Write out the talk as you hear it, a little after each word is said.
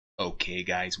Okay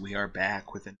guys, we are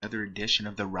back with another edition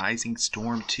of the Rising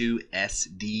Storm 2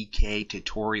 SDK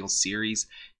tutorial series.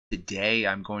 Today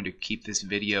I'm going to keep this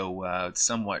video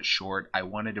somewhat short. I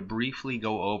wanted to briefly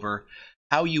go over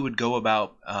how you would go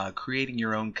about creating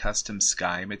your own custom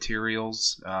sky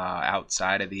materials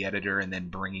outside of the editor, and then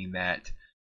bringing that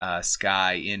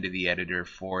sky into the editor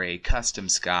for a custom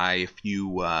sky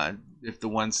if the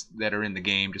ones that are in the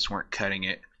game just weren't cutting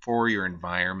it for your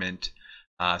environment.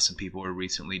 Some people were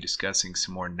recently discussing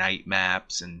some more night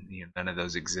maps, and none of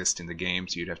those exist in the game,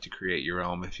 so you'd have to create your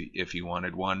own if you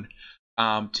wanted one.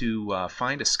 To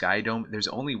find a sky dome, there's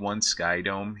only one sky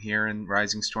dome here in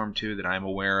Rising Storm 2 that I'm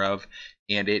aware of,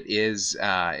 and it's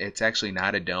actually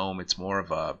not a dome. It's more of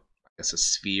a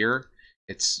sphere.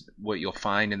 It's what you'll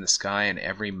find in the sky in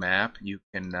every map. You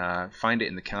can find it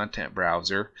in the content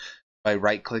browser by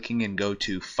right-clicking and go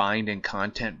to Find in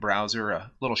Content Browser, a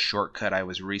little shortcut I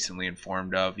was recently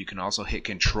informed of. You can also hit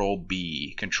Control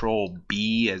B. Control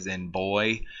B, as in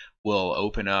boy, will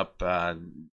open up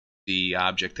the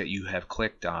object that you have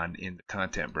clicked on in the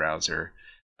content browser.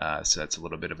 So that's a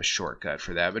little bit of a shortcut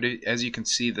for that. But as you can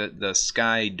see, the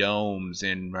sky domes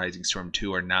in Rising Storm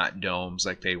 2 are not domes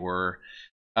like they were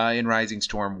in Rising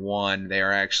Storm 1. They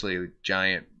are actually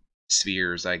giant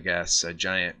spheres, I guess, a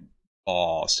giant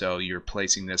ball. So you're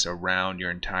placing this around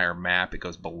your entire map. It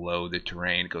goes below the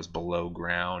terrain, it goes below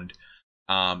ground.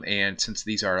 And since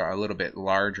these are a little bit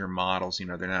larger models,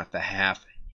 they're not the half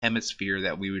hemisphere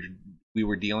that we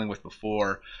were dealing with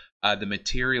before. The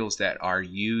materials that are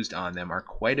used on them are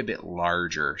quite a bit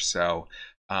larger. So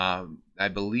I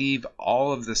believe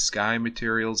all of the sky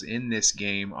materials in this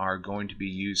game are going to be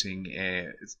using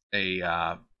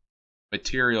a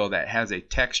material that has a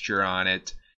texture on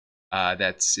it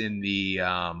that's in the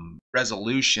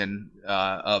resolution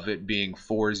of it being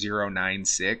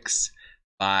 4096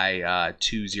 by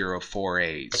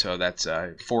 2048. So that's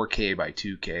 4K by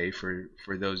 2K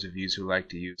for those of you who like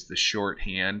to use the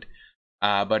shorthand.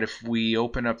 But if we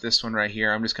open up this one right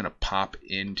here, I'm just going to pop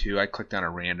into, I clicked on a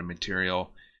random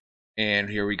material, and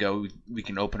here we go. We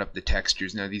can open up the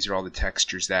textures. Now these are all the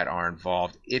textures that are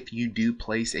involved. If you do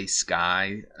place a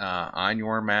sky on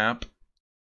your map,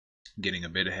 getting a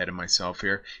bit ahead of myself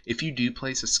here. If you do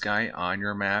place a sky on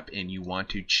your map and you want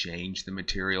to change the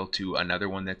material to another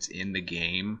one that's in the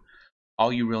game,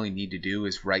 all you really need to do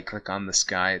is right click on the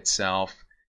sky itself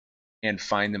and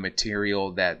find the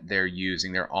material that they're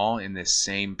using. They're all in this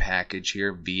same package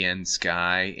here, VN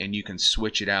Sky, and you can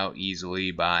switch it out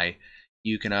easily by,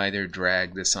 you can either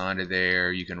drag this onto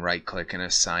there, you can right click and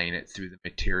assign it through the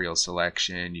material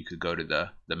selection, you could go to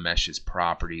the meshes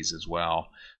properties as well.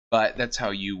 But that's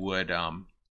how you would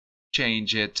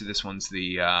change it. This one's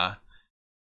the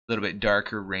little bit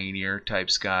darker, rainier type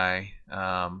sky.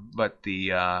 But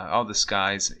all the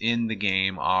skies in the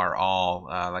game are all,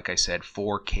 like I said,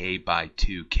 4K by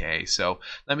 2K. So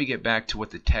let me get back to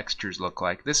what the textures look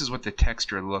like. This is what the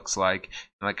texture looks like.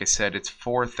 Like I said, it's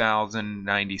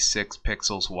 4096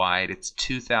 pixels wide. It's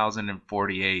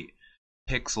 2048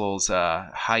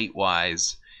 pixels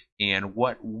height-wise. And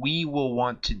what we will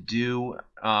want to do,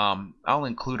 I'll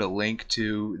include a link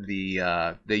to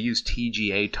they use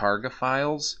TGA Targa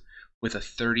files with a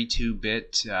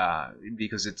 32-bit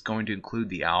because it's going to include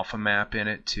the alpha map in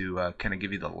it to kind of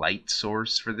give you the light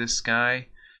source for this sky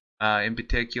in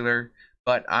particular.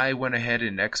 But I went ahead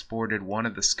and exported one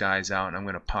of the skies out, and I'm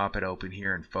going to pop it open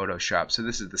here in Photoshop. So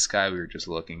this is the sky we were just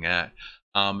looking at.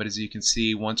 But as you can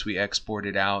see, once we export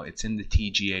it out, it's in the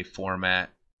TGA format.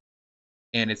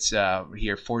 And it's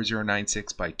here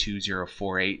 4096 by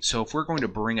 2048. So if we're going to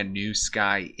bring a new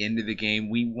sky into the game,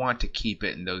 we want to keep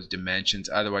it in those dimensions.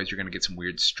 Otherwise, you're going to get some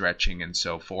weird stretching and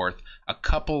so forth. A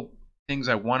couple things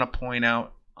I want to point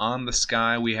out on the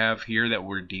sky we have here that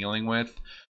we're dealing with.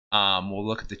 We'll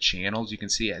look at the channels. You can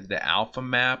see the alpha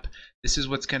map. This is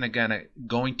what's going to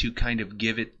kind of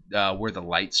give it where the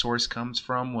light source comes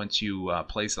from once you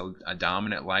place a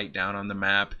dominant light down on the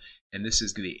map. And this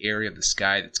is the area of the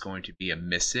sky that's going to be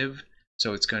emissive.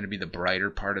 So it's going to be the brighter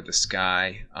part of the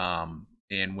sky.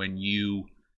 And when you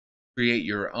create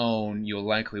your own, you'll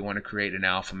likely want to create an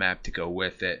alpha map to go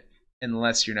with it,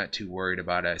 unless you're not too worried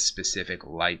about a specific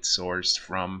light source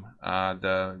from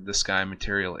the sky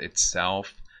material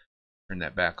itself. Turn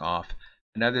that back off.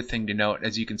 Another thing to note,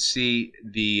 as you can see,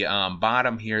 the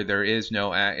bottom here, there is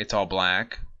no, it's all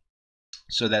black.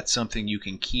 So that's something you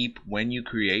can keep when you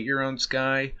create your own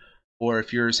sky. Or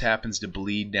if yours happens to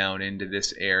bleed down into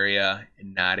this area,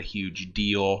 not a huge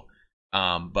deal.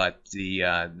 But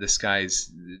the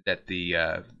skies that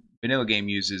the vanilla game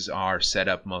uses are set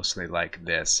up mostly like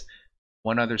this.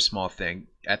 One other small thing.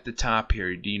 At the top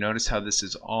here, do you notice how this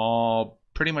is all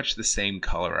pretty much the same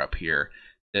color up here.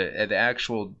 The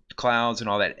actual clouds and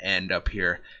all that end up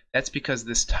here. That's because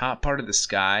this top part of the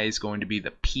sky is going to be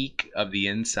the peak of the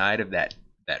inside of that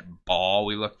ball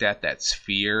we looked at, that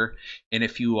sphere. And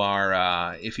if you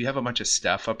have a bunch of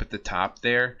stuff up at the top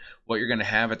there, what you're going to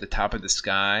have at the top of the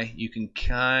sky, you can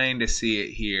kind of see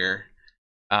it here.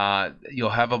 You'll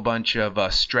have a bunch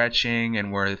of stretching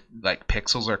and where like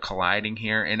pixels are colliding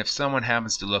here, and if someone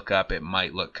happens to look up, it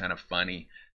might look kind of funny.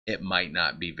 It might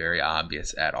not be very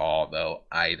obvious at all though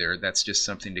either. That's just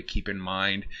something to keep in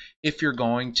mind if you're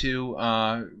going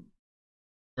to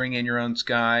bring in your own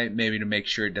sky, maybe to make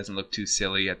sure it doesn't look too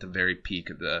silly at the very peak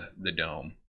of the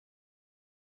dome.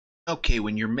 Okay,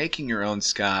 when you're making your own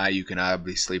sky, you can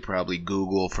obviously probably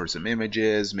Google for some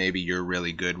images. Maybe you're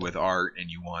really good with art and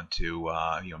you want to,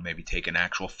 maybe take an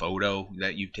actual photo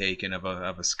that you've taken of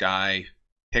a sky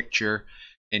picture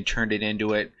and turn it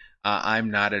into it. I'm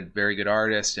not a very good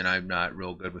artist and I'm not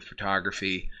real good with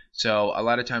photography. So a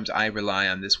lot of times I rely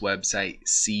on this website,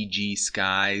 CG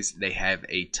Skies. They have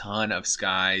a ton of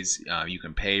skies. You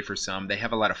can pay for some. They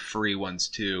have a lot of free ones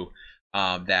too.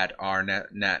 That are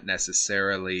not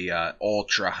necessarily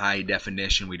ultra high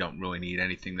definition. We don't really need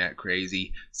anything that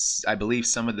crazy. I believe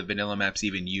some of the vanilla maps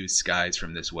even use skies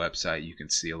from this website. You can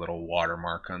see a little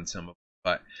watermark on some of them,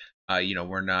 but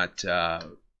we're not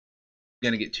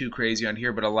going to get too crazy on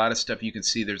here. But a lot of stuff you can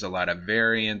see, there's a lot of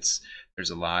variance. There's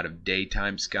a lot of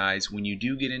daytime skies. When you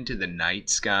do get into the night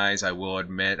skies, I will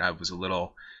admit I was a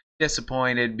little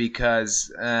disappointed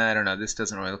because I don't know, this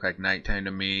doesn't really look like nighttime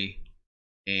to me.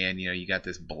 And you got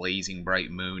this blazing bright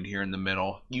moon here in the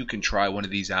middle. You can try one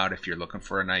of these out if you're looking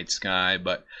for a night sky,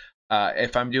 but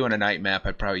if I'm doing a night map,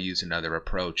 I'd probably use another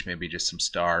approach, maybe just some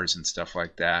stars and stuff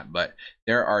like that. But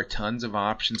there are tons of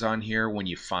options on here. When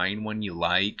you find one you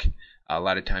like, a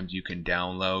lot of times you can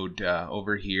download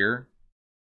over here.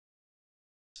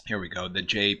 Here we go, the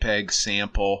JPEG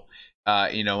sample.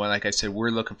 Like I said, we're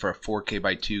looking for a 4K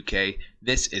by 2K.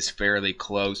 This is fairly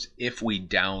close. If we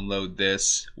download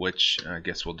this, which I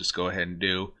guess we'll just go ahead and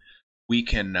do, we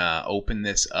can open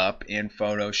this up in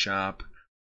Photoshop,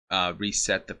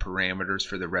 reset the parameters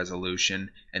for the resolution,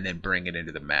 and then bring it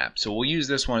into the map. So we'll use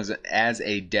this one as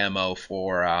a demo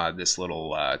for this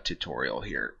little tutorial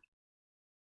here.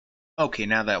 Okay,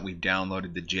 now that we've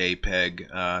downloaded the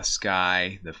JPEG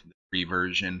sky, the free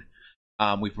version,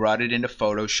 we've brought it into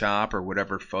Photoshop or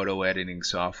whatever photo editing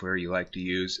software you like to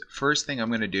use. First thing I'm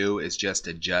going to do is just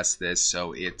adjust this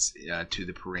so it's to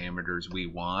the parameters we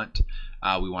want.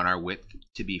 We want our width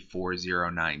to be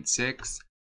 4096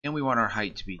 and we want our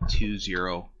height to be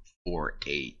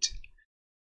 2048.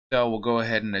 So we'll go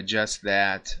ahead and adjust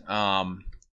that.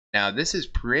 Now this is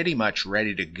pretty much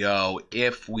ready to go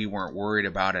if we weren't worried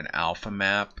about an alpha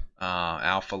map,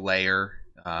 alpha layer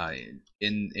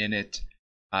in it.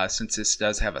 Since this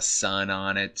does have a sun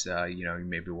on it,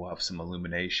 maybe we'll have some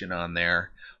illumination on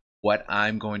there. What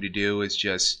I'm going to do is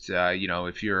just,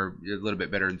 if you're a little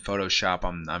bit better in Photoshop,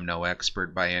 I'm no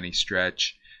expert by any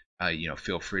stretch.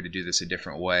 Feel free to do this a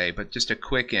different way, but just a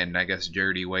quick and I guess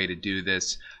dirty way to do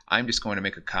this. I'm just going to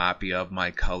make a copy of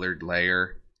my colored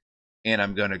layer, and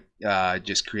I'm going to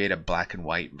just create a black and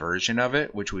white version of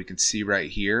it, which we can see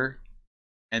right here.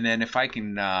 And then if I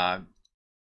can,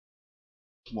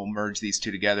 we'll merge these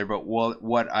two together, but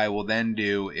what I will then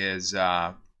do is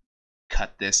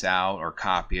cut this out or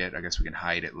copy it. I guess we can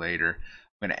hide it later.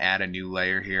 I'm going to add a new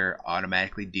layer here.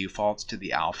 Automatically defaults to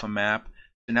the alpha map.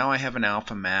 So now I have an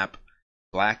alpha map,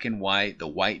 black and white, the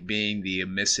white being the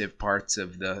emissive parts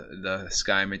of the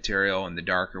sky material and the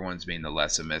darker ones being the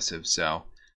less emissive. So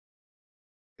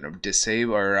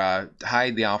disable or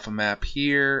hide the alpha map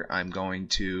here. I'm going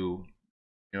to,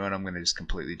 I'm going to just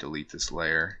completely delete this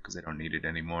layer because I don't need it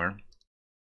anymore.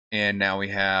 And now we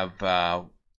have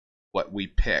what we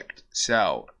picked.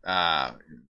 So I'm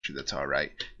sure that's all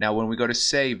right. Now when we go to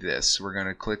save this, we're going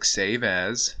to click Save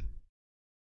As,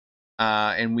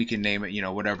 and we can name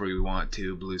it, whatever we want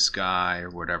to, blue sky or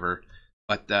whatever.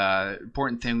 But the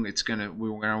important thing, we're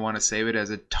going to want to save it as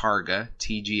a Targa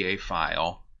TGA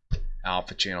file.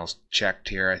 Alpha channel's checked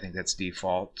here. I think that's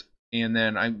default. And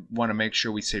then I want to make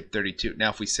sure we save 32. Now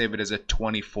if we save it as a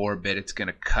 24-bit, it's going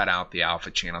to cut out the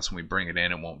alpha channel. So when we bring it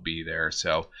in, it won't be there.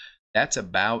 So that's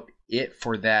about it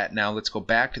for that. Now let's go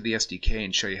back to the SDK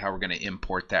and show you how we're going to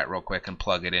import that real quick and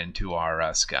plug it into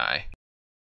our sky.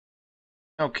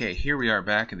 Okay, here we are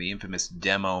back in the infamous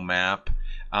demo map.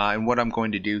 And what I'm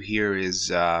going to do here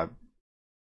is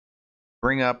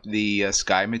bring up the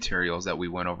sky materials that we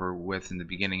went over with in the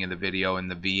beginning of the video in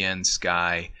the VN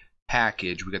Sky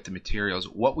package. We got the materials.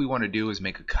 What we want to do is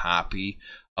make a copy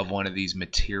of one of these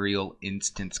material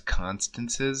instance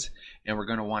constances, and we're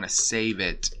going to want to save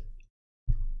it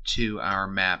to our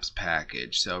maps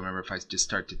package. So remember, if I just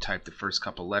start to type the first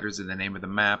couple letters of the name of the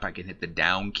map, I can hit the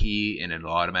down key and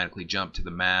it'll automatically jump to the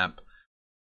map.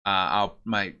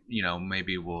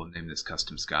 Maybe we'll name this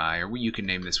Custom Sky, or you can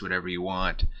name this whatever you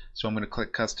want. So I'm going to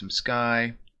click Custom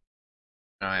Sky.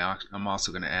 I'm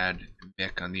also going to add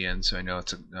Mick on the end so I know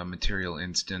it's a material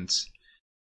instance.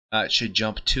 It should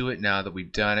jump to it now that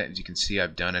we've done it. As you can see,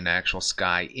 I've done an actual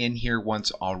sky in here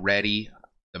once already.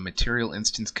 The material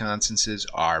instance constances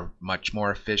are much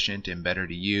more efficient and better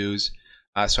to use.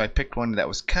 So I picked one that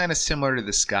was kind of similar to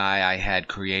the sky I had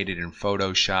created in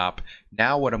Photoshop.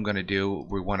 Now what I'm going to do,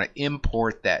 we want to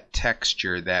import that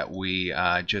texture that we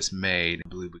just made. I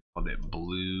believe we called it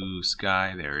Blue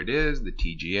Sky. There it is, the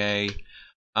TGA.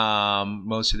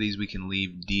 Most of these we can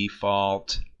leave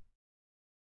default.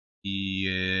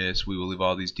 Yes, we will leave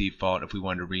all these default. If we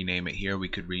wanted to rename it here, we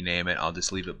could rename it. I'll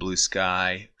just leave it Blue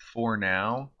Sky for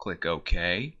now. Click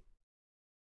OK.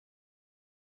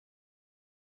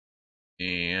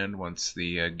 And once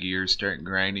the gears start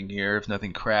grinding here, if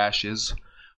nothing crashes,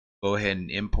 go ahead and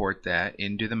import that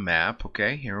into the map.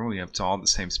 Okay, here we have it's all at the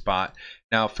same spot.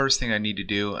 Now, first thing I need to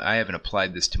do, I haven't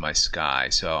applied this to my sky,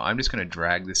 so I'm just going to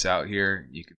drag this out here.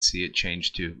 You can see it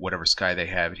change to whatever sky they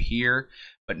have here.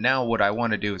 But now what I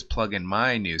want to do is plug in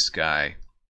my new sky.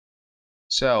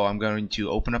 So I'm going to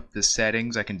open up the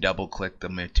settings. I can double click the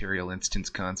material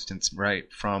instance constants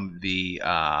right from the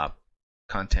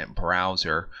content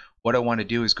browser. What I want to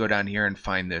do is go down here and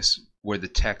find this where the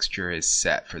texture is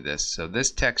set for this. So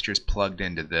this texture is plugged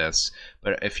into this,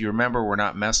 but if you remember, we're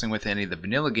not messing with any of the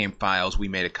vanilla game files. We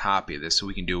made a copy of this so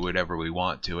we can do whatever we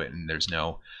want to it, and there's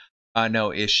no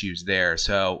issues there.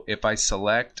 So if I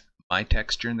select my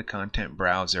texture in the content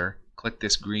browser, click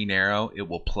this green arrow, it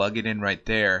will plug it in right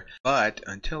there. But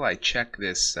until I check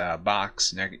this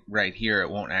box right here, it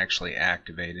won't actually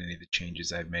activate any of the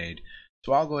changes I've made.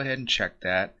 So I'll go ahead and check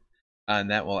that. And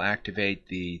that will activate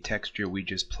the texture we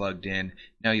just plugged in.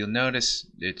 Now you'll notice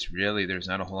there's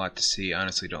not a whole lot to see.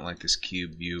 Honestly, don't like this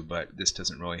cube view, but this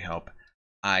doesn't really help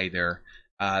either.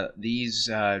 These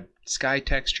sky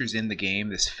textures in the game,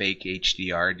 this fake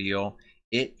HDR deal,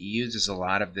 it uses a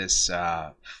lot of this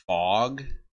fog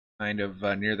kind of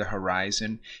near the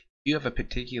horizon. If you have a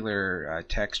particular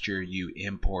texture you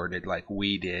imported like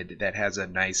we did that has a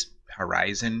nice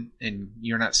horizon and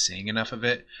you're not seeing enough of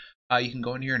it, you can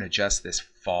go in here and adjust this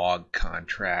fog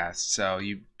contrast. So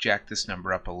you jack this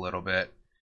number up a little bit.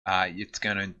 It's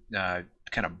going to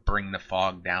kind of bring the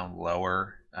fog down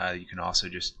lower. You can also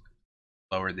just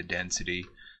lower the density.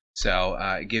 So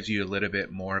it gives you a little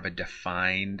bit more of a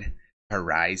defined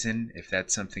horizon if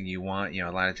that's something you want.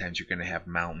 A lot of times you're going to have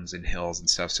mountains and hills and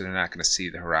stuff, so they're not going to see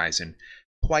the horizon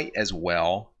quite as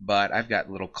well, but I've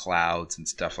got little clouds and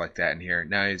stuff like that in here.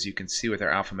 Now, as you can see with our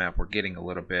alpha map, we're getting a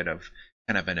little bit of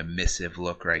kind of an emissive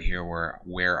look right here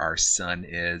where our sun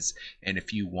is. And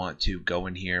if you want to go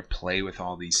in here, play with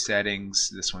all these settings,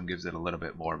 this one gives it a little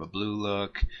bit more of a blue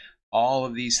look. All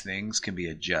of these things can be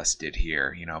adjusted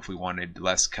here. If we wanted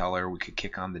less color, we could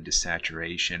kick on the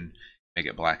desaturation, make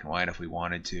it black and white if we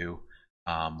wanted to,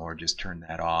 or just turn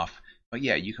that off. But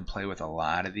yeah, you can play with a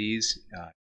lot of these.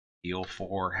 Feel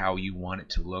for how you want it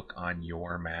to look on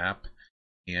your map.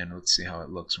 And let's see how it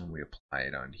looks when we apply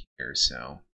it on here.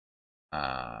 So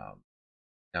now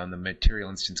in the material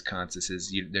instance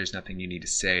constances, there's nothing you need to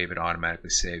save. It automatically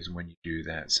saves when you do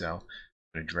that. So I'm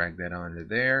going to drag that onto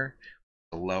there.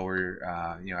 The lower,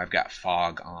 I've got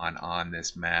fog on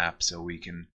this map, so we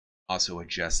can also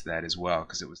adjust that as well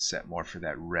because it was set more for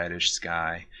that reddish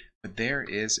sky. But there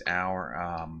is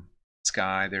our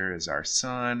sky. There is our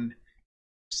sun.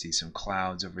 See some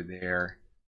clouds over there.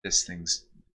 This thing's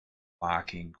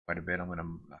blocking quite a bit. I'm going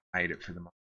to hide it for the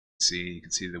moment. You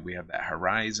can see that we have that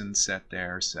horizon set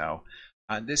there. So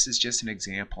this is just an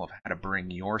example of how to bring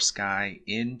your sky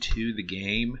into the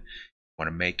game. You want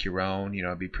to make your own,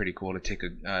 it'd be pretty cool to take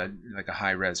like a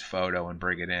high-res photo and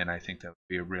bring it in. I think that would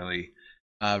be a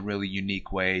really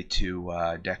unique way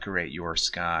to decorate your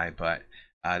sky. But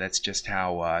that's just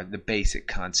how the basic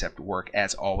concept work.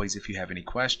 As always, if you have any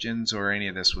questions or any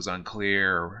of this was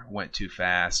unclear or went too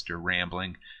fast or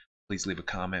rambling, please leave a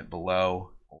comment below,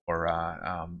 or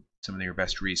some of your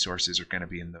best resources are going to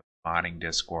be in the modding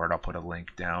Discord. I'll put a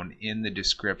link down in the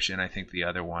description. I think the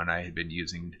other one I had been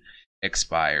using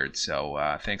expired.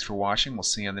 So thanks for watching. We'll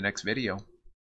see you on the next video.